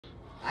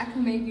I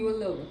can make you a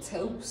little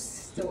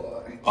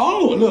toaster.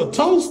 Oh, a little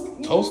toaster?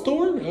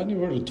 I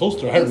never heard of a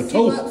toaster. I heard of a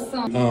toast.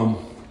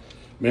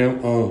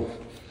 Ma'am,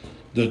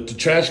 the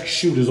trash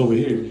chute is over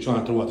here. You're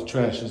trying to throw out the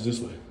trash. It's this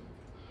way.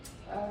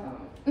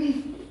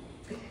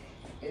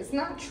 It's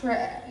not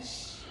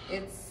trash.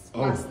 It's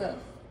my stuff.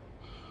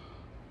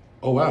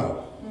 Oh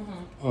wow.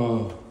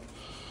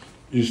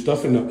 You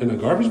stuff in a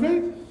garbage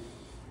bag?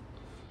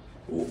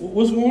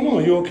 What's going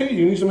on? You okay?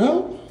 You need some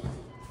help?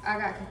 I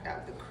got kicked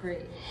out the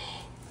crate.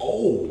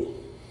 Oh.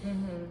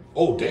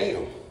 Oh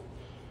damn.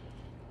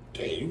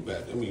 Damn, you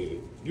bad. I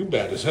mean, you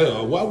bad as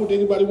hell. Why would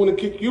anybody want to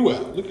kick you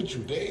out? Look at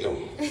you, damn.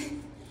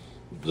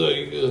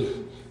 Like,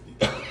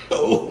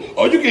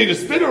 oh, you can't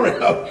just spin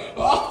around.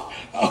 Oh,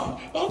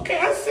 okay,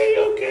 I see.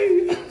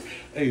 Okay.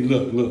 Hey,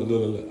 look.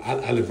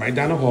 I live right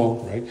down the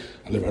hall, right?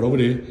 I live right over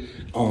there.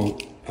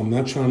 I'm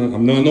not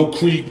no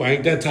creep. I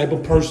ain't that type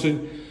of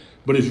person.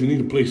 But if you need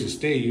a place to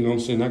stay, you know what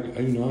I'm saying?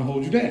 I'll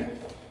hold you down.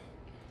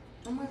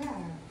 Oh my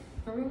God,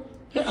 for real?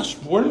 Yeah, I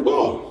swear to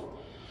God.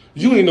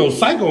 You ain't no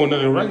psycho or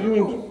nothing, right? You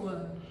ain't.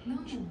 No.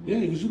 Yeah,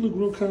 because you look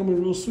real calm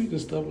and real sweet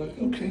and stuff. Like,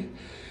 okay.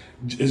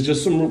 It's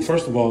just some,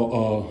 first of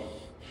all,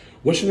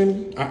 what's your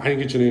name? I didn't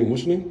get your name.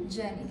 What's your name?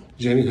 Jenny.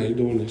 Jenny, how you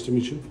doing? Nice to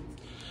meet you.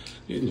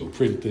 You little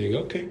pretty thing.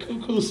 Okay,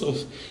 cool.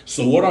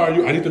 So what are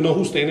you? I need to know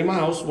who's staying in my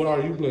house. What are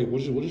you? Like,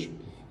 what is your?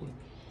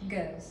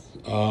 Guess.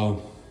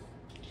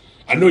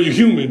 I know you're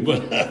human,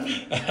 but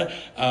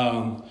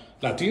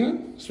Latina?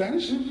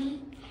 Spanish?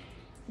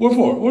 Where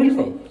for? Where are you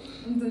from?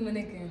 I'm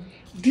Dominican.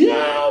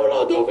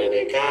 Diablo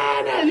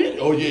Dominicana.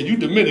 Oh yeah, you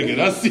Dominican.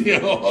 I see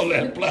all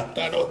that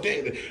platano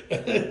thing.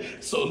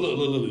 So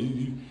look,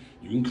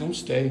 you can come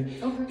stay.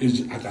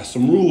 Okay. I got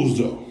some rules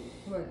though.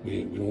 What?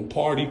 We don't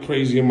party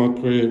crazy in my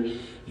crib.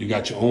 You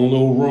got your own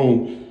little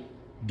room.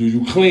 Do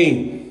you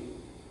clean?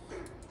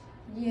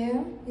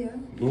 Yeah.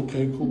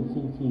 Okay, cool.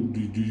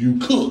 Do you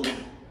cook?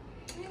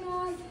 You know,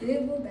 I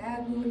dibble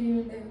dabble here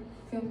and there.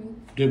 Feel me?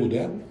 Dibble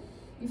dabble?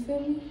 You feel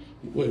me?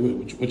 Wait,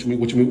 what you mean?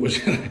 What you mean? What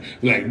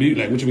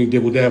you mean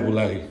dibble dabble?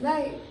 Like,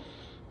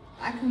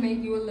 I can make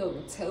you a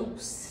little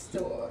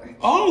toaster.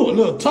 Oh, a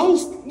little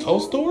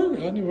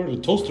toaster? I never heard of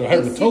a toaster. I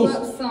heard of a toast.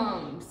 Up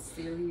some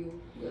cereal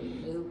with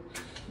milk,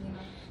 you know.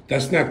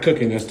 That's not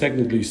cooking. That's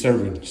technically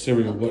serving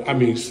cereal. But I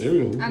mean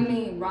cereal. I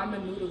mean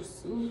ramen noodle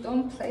soup.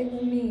 Don't play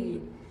with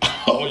me.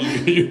 Oh,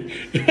 you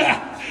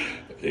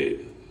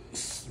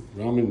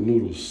ramen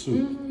noodle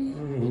soup.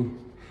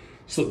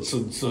 So,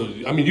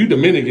 I mean, you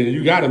Dominican,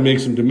 you gotta make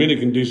some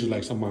Dominican dishes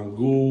like some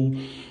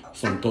mangú,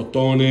 some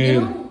totones.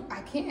 You know,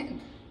 I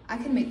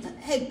can make the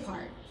egg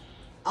part.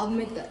 I'll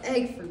make the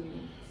egg for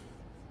you.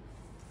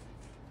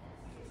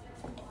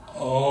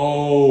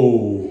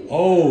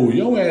 Oh,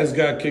 your ass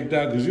got kicked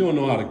out because you don't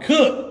know how to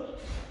cook.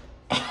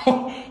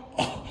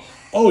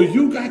 Oh,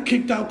 you got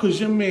kicked out because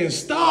your man's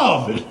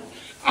starving.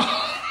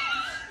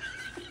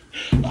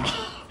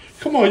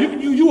 Come on,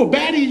 you a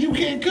baddie, you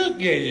can't cook.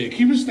 Yeah,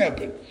 keep it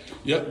stepping.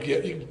 Yep.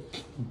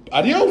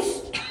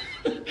 Adios.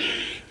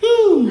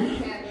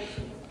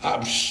 I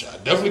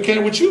definitely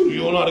can't with you. You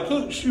don't know how to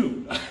cook.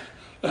 Shoot.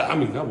 I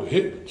mean, I would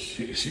hit.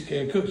 She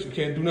can't cook. She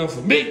can't do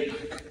nothing for me.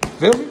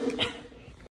 Feel me?